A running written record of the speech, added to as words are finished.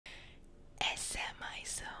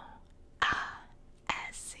são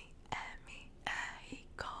ASMR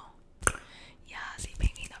com Yas.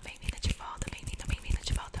 Bem-vindo, bem-vinda de volta, bem-vindo, bem-vinda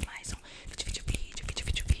de volta a mais um vídeo, bem-vindo,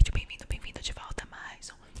 bem-vindo de volta a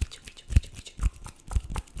mais um vídeo.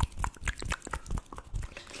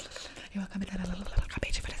 Eu acabei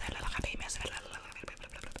de fazer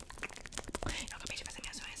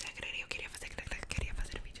minhas unhas, eu queria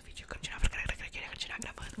fazer o vídeo, continuar gravando.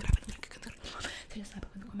 Você já sabe,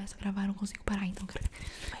 quando eu começo a gravar eu não consigo parar, então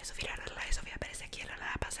resolvi aparecer aqui,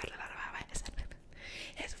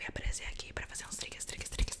 resolvi aparecer aqui pra fazer uns triggers, uns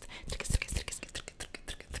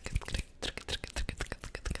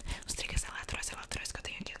triggers aleatórios que eu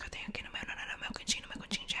tenho aqui no meu cantinho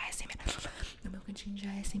de ASMR. No meu cantinho de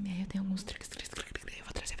ASMR eu tenho alguns triggers, eu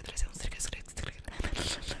vou trazer uns triggers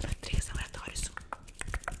aleatórios.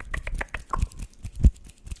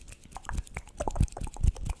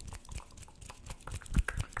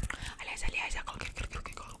 Aliás, eu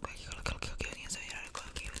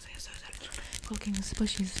coloquei meus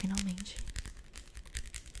postiços finalmente.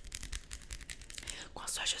 Com a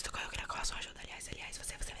sua ajuda, aliás,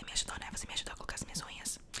 você me ajudou, né? Você me ajudou a colocar as minhas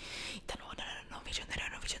unhas. Então, no vídeo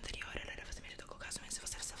anterior, você me ajudou a colocar as unhas. Se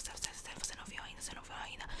você não viu ainda,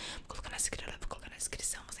 vou colocar na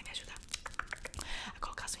descrição, você me ajudar a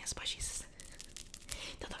colocar as unhas postiças.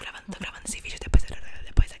 Então, tô gravando esse vídeo depois daquilo,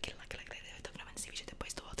 eu tô gravando esse vídeo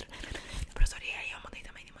depois do outro. Professor, e aí eu mandei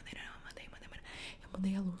também, eu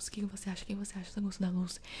mandei a luz. O que você acha? Você gosta da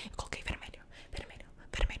luz? Eu coloquei vermelho.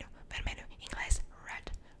 Em inglês, red.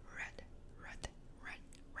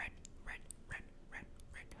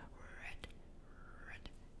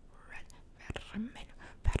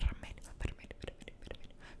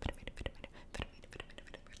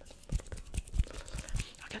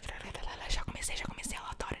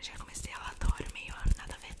 Já comecei aleatório, meio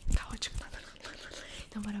nada a ver, caótico, nada a ver.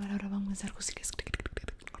 Então bora, vamos começar com os triggers.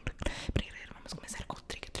 Vamos começar com o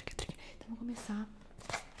trigger. Então vamos começar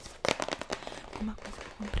com uma coisa que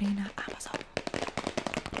eu comprei na Amazon.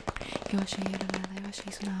 Eu achei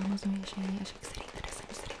isso na Amazon e achei que seria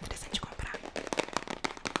interessante comprar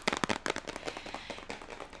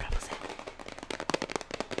pra você.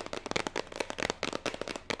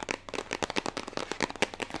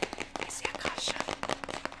 Essa é a caixa.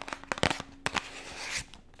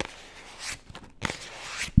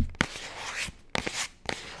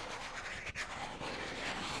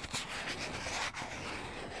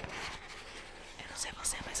 Eu não sei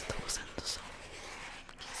você, mas eu tô gostando do som. O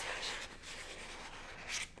que você acha?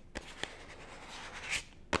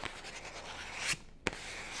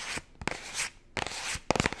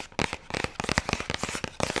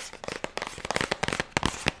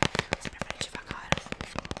 Você prefere devagar?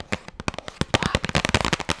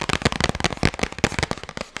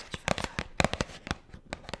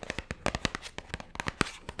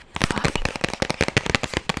 Rápido?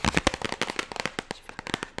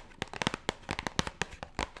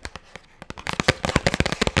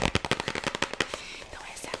 Então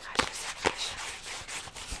essa é a caixa.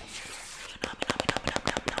 E o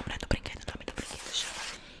nome do brinquedo, chama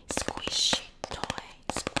Squishy Toy.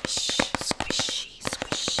 Squishy Toy.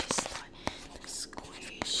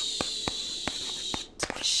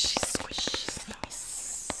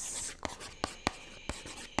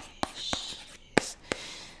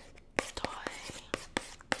 Então é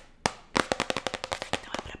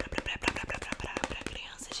pra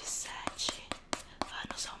crianças de 7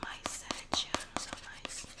 anos ou mais, 7 anos ou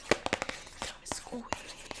mais. Então, squish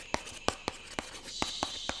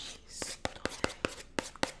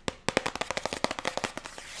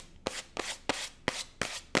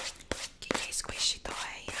toy. O que é squish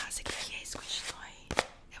toy? O que é squish toy?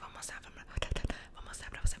 Eu vou mostrar pra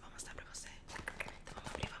você. Então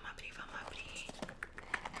vamos abrir.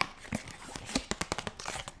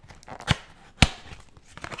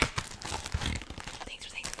 Dentro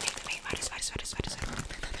vem vários.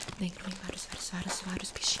 Dentro vem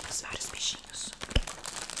vários bichinhos.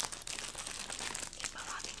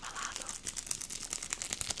 Embalado.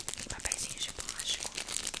 Em papeizinhos de plástico.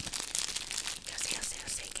 Eu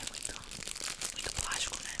sei que é muito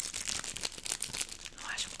plástico, né? Não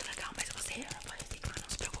acho muito legal, mas eu vou reciclar, não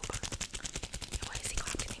se preocupa. Eu vou reciclar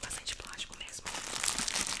porque tem bastante plástico mesmo.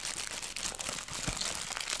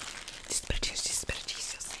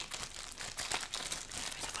 Desperdício, eu sei.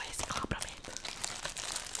 Mas eu vou reciclar, prometo.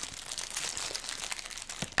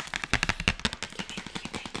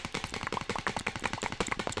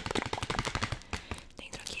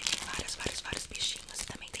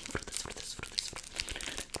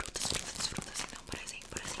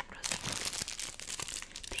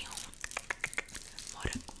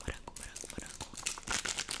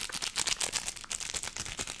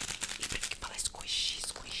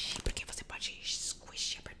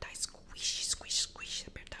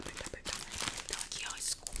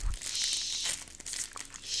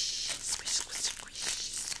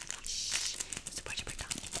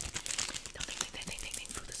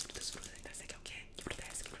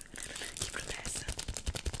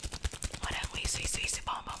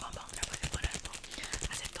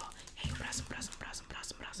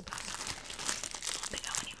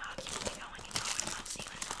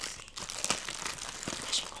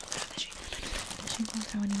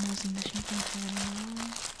 encontrar um animalzinho, deixa eu encontrar um animal.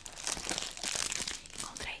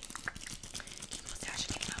 Encontrei. O que você acha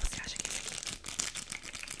que animal você acha que é esse aqui?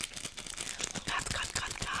 Um gato.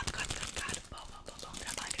 Bom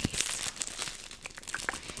trabalho isso.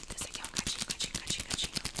 Esse aqui é um gatinho.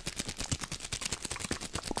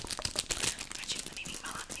 Gatinho também bem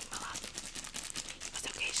embalado. Você é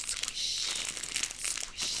o que? Squish.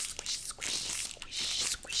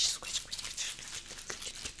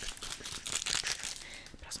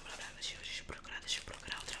 Próximo palavra de hoje, deixa eu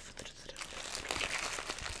procurar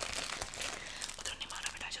outro animal, na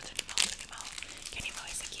verdade, outro animal. Que animal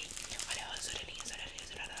é esse aqui? Olha as orelhinhas.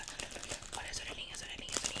 Olha as orelhinhas.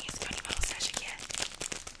 Que animal você acha que é?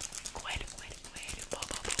 Coelho. Bó.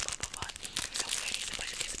 Então, coelho, você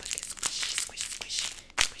pode ver. Squish.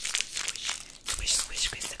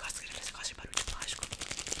 Você gosta de barulho de plástico?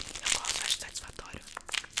 Eu gosto, acho satisfatório.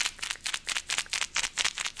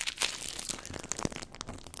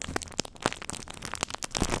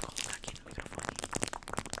 Vou colocar aqui no microfone.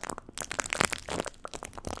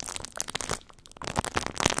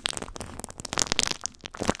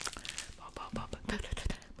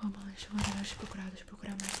 Deixa eu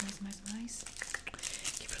procurar mais.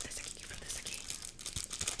 Que fruta é essa aqui? Que fruta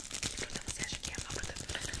você acha que é? Uma fruta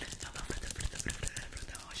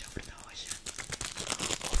roxa.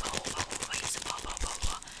 Uva, isso. Boa.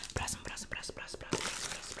 Próximo.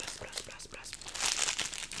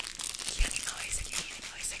 Que animal é esse aqui?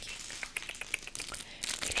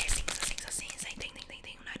 Ele é cinza. E tem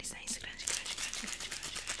um nariz grande.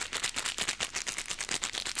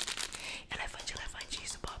 Elefante,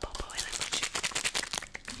 isso. Boa, elefante.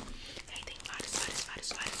 Aí tem vários.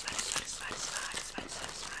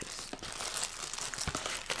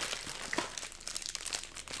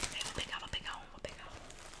 Eu vou pegar um.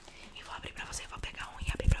 E vou abrir pra você, vou pegar um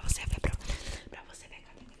e abrir pra você ver. Pra você ver,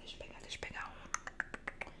 cadê? Deixa eu pegar um.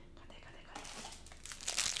 Cadê?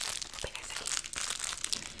 Vou pegar esse aqui.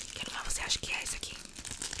 Que animal você acha que é esse aqui?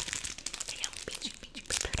 Ele é um pintinho. É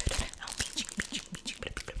um pintinho.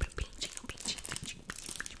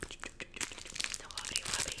 Então vou abrir.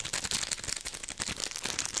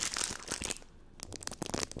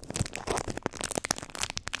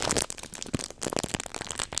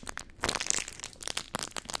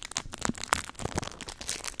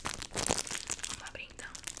 Vamos abrir então.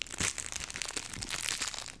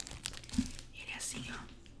 Ele é assim, ó.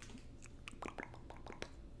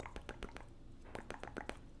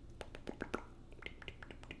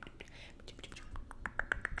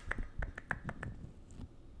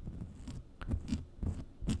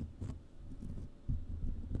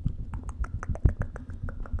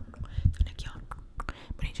 Olha aqui, ó.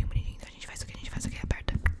 Bonitinho. Então a gente faz o que?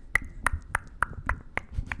 Aperta.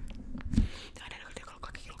 Então, olha, eu vou colocar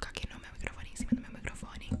aqui no meu microfone, em cima do meu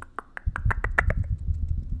microfone.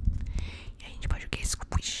 E a gente pode o que?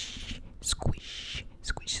 Squish.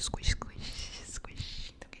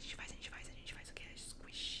 Então o que a gente faz? A gente faz o que?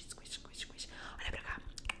 Squish. Olha pra cá.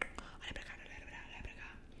 Olha pra cá.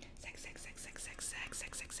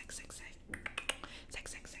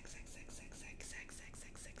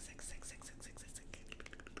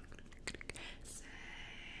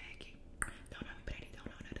 Segue. Dá um nome pra ele, dá um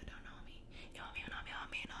nome. Eu amei o nome.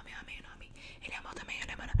 Ele amou também,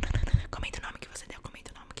 mano. Comenta o nome que você deu.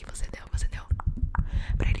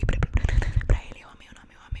 Pra ele, eu amei o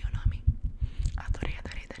nome. Adorei.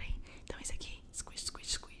 Então esse aqui, squish.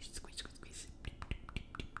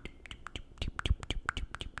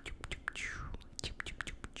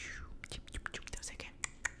 Então você quer?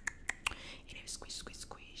 Ele é squish.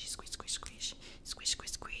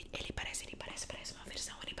 Ele parece uma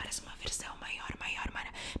versão. Maior.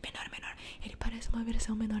 Menor. Ele parece uma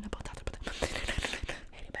versão menor da batata.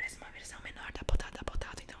 Ele parece uma versão menor da batata.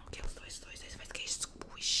 Então o que? Os dois faz o que?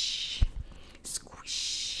 Squish.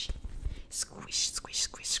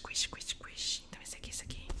 Então esse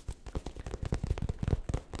aqui.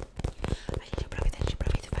 A gente aproveita e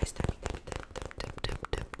faz também.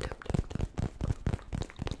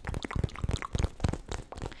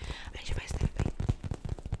 A gente faz também.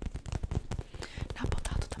 Na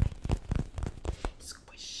batata também.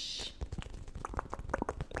 Squish.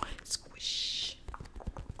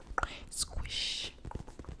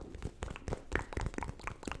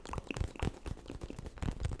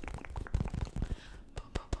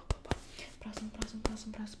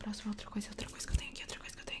 Próximo. Outra coisa que eu tenho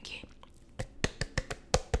aqui.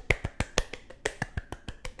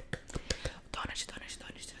 Donut.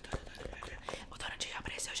 O Donut já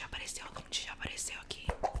apareceu. O Donut já apareceu aqui.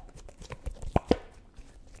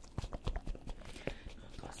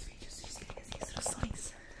 Nos vídeos de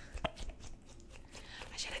instruções.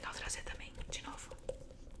 Achei legal trazer também, de novo.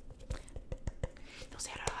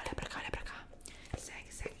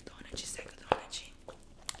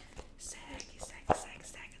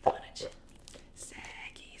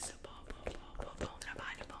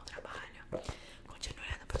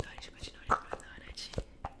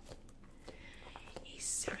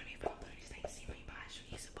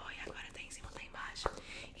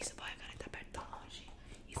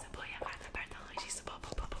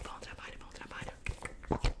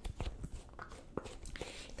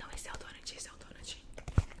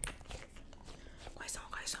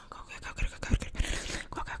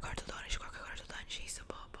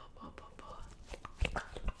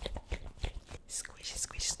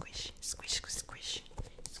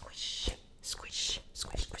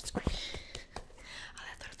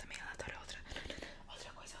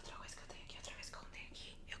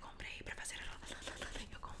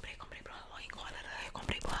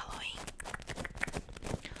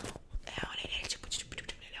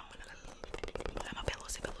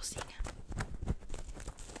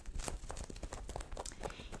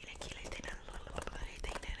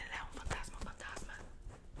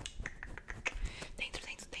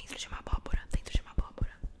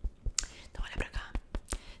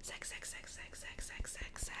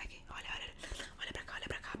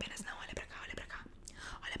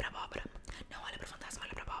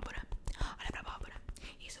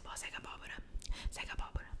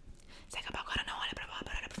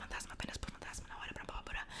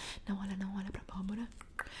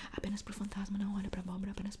 fantasma, não olha pra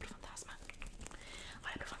abóbora, apenas pro fantasma.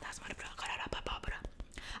 Olha pro fantasma, olha pra... Agora olha pra abóbora.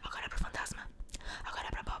 Agora pro fantasma. Agora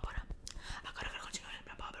pra abóbora. Agora continua olhando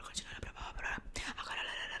pra abóbora, continua olhando pra abóbora. Agora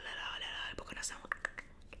olha pro coração.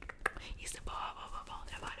 Isso, bom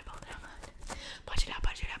trabalho, bom trabalho. Pode olhar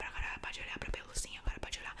pra agora, pode olhar pra pelucinha, agora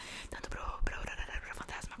pode olhar tanto pro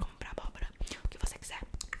fantasma como pra abóbora. O que você quiser.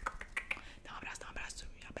 Dá um abraço, abraça.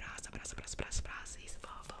 Isso, bom.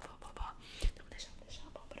 Então deixa a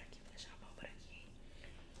abóbora aqui,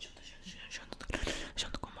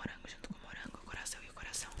 junto com o morango, o coração e o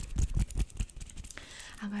coração.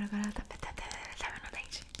 Agora tá vendo o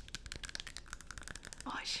dente?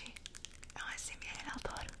 Hoje é um SMR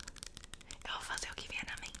aleatório. Eu vou fazer o que vier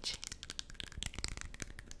na mente.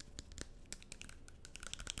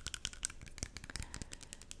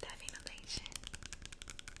 Tá vendo o dente?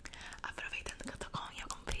 Aproveitando que eu tô com a unha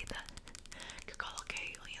comprida, que eu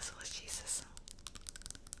coloquei unhas postiças.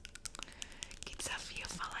 Que desafio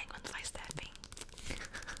falar enquanto faz tapping.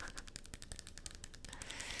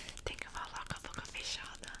 Tem que falar com a boca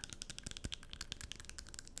fechada.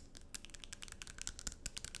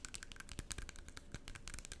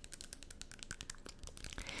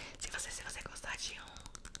 Se você gostar de um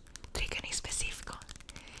trigger em específico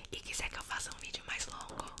e quiser que eu faça um vídeo mais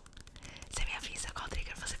longo, você me avisa qual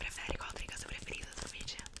trigger você prefere, qual trigger é o seu preferido do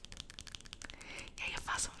vídeo. E aí eu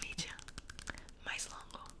faço um vídeo mais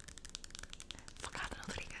longo, focado no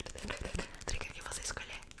trigger que você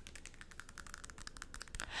escolher.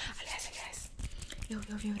 Aliás, eu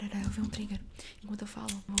vi um trigger. Enquanto eu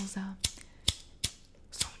falo, vou usar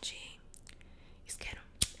som de isqueiro.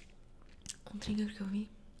 Um trigger que eu vi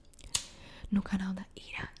no canal da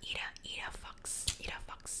Eda Fox.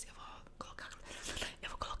 Eu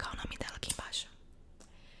vou colocar o nome dela aqui embaixo.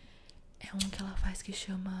 É um que ela faz que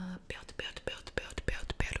chama build.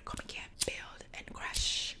 Como que é? Build and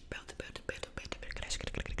crash.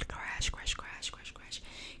 Crash.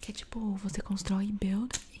 Que é tipo, você constrói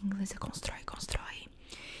build, em inglês é constrói.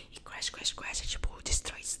 E crash é tipo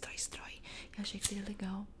destrói. Eu achei que seria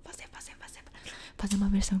legal fazer uma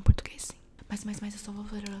versão em português, sim. Mas eu só vou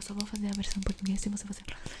fazer a versão em português se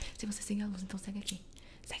você seguir a luz. Então segue aqui.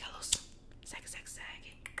 Segue a luz. Segue.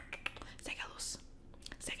 Segue a luz.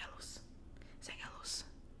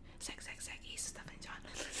 Segue. Isso, tá vendo? Tá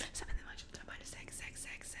fazendo um ótimo trabalho. Segue a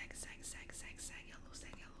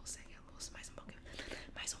luz.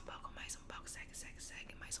 Mais um pouco. Mais um pouco.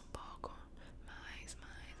 Segue. Mais um pouco.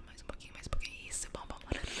 Mais um pouquinho. Isso,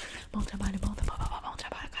 bom trabalho.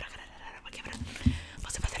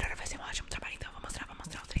 Agora, você vai ser um ótimo trabalho. Então, vou mostrar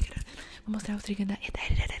o trigger. Vou mostrar o trigger da Eda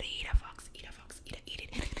Fox.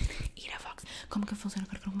 Como que funciona?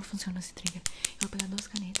 Como funciona esse trigger? Eu vou pegar 2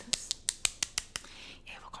 canetas.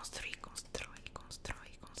 E aí eu vou construir.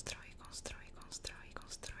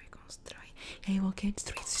 E aí eu vou quê?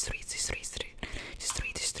 Destruir.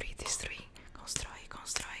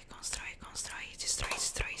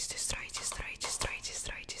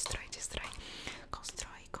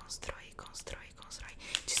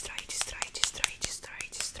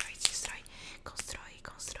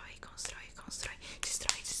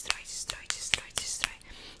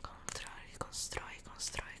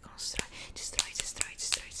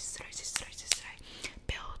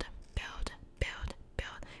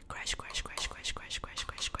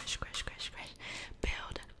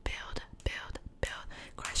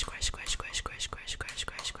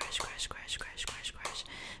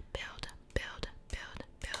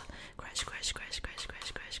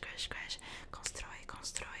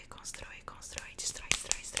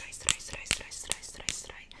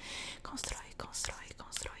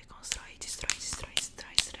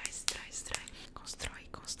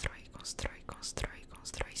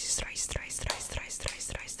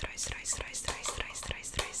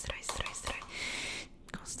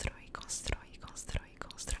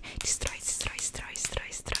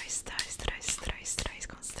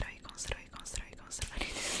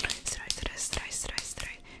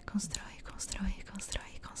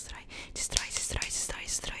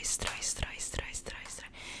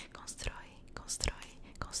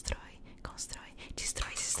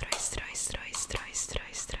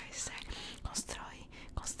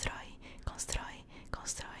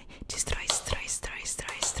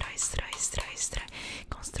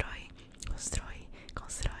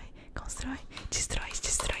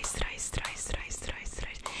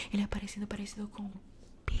 Ele é parecido com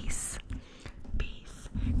peace.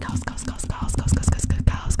 Caos, paz.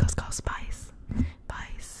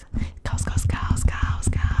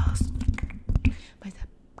 Caos. Mas é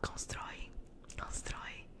constrói.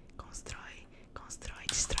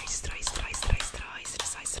 Destrói.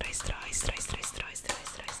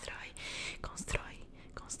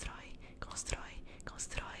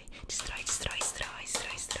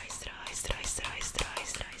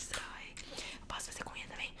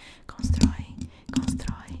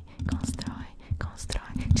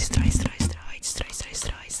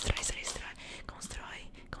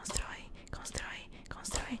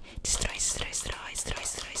 destrói, destrói, destrói, destrói,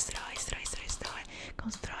 destrói, destrói, destrói, destrói, destrói,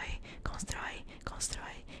 constrói, constrói,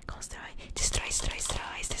 constrói, constrói, destrói, destrói,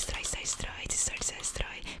 destrói, destrói, destrói, destrói,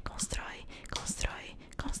 destrói, constrói, constrói,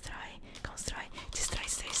 constrói, constrói, destrói,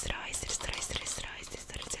 destrói, destrói, destrói, destrói,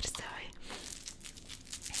 destrói, destrói.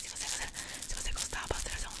 Se você gostar, posso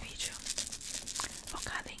trazer um vídeo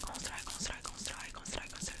focado em constrói, constrói, constrói, constrói,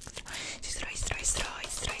 constrói, destrói, destrói, destrói,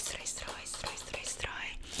 destrói, destrói, destrói, destrói, destrói.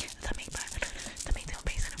 Também tenho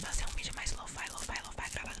pensando em fazer um vídeo mais lo-fi,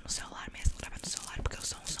 gravado no celular mesmo, gravado no celular, porque o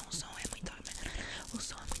som é muito. O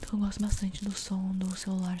som é muito. Eu gosto bastante do som do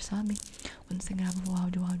celular, sabe? Quando você grava o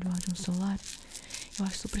áudio no celular, eu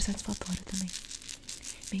acho super satisfatório também.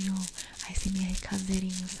 Meio ASMR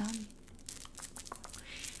caseirinho, sabe?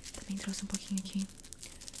 Também trouxe um pouquinho aqui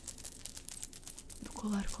do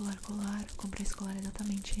colar. Comprei esse colar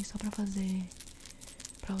exatamente só pra fazer,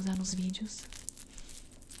 pra usar nos vídeos.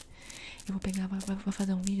 Eu vou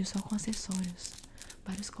fazer um vídeo só com acessórios,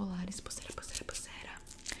 vários colares, pulseira,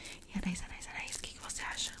 e anéis. O que você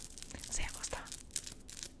acha? Você ia gostar?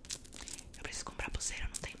 Eu preciso comprar pulseira, eu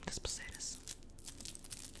não tenho muitas pulseiras.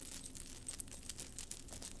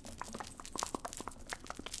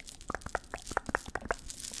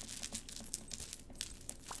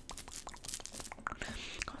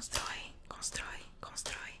 Constrói, constrói,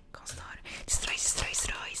 constrói, constrói, destrói, destrói,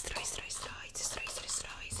 destrói, destrói, destrói, destrói,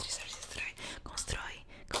 destrói, destrói, destrói, constrói,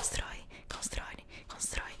 constrói, constrói,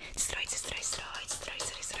 constrói, destrói, destrói, destrói, destrói,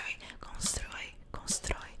 destrói, constrói,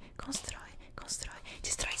 constrói, constrói, constrói,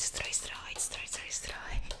 destrói, destrói, destrói, destrói,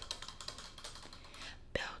 destrói,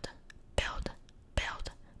 build, build,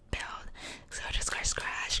 build, build, crash, crash,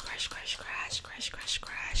 crash, crash, crash, crash, crash,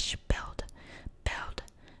 crash, build, build,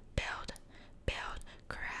 build, build,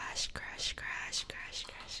 crash, crash, crash, crash,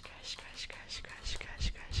 crash, crash, crash, crash, crash,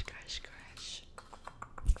 crash, crash, crash, crash.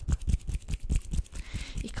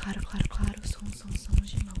 E claro,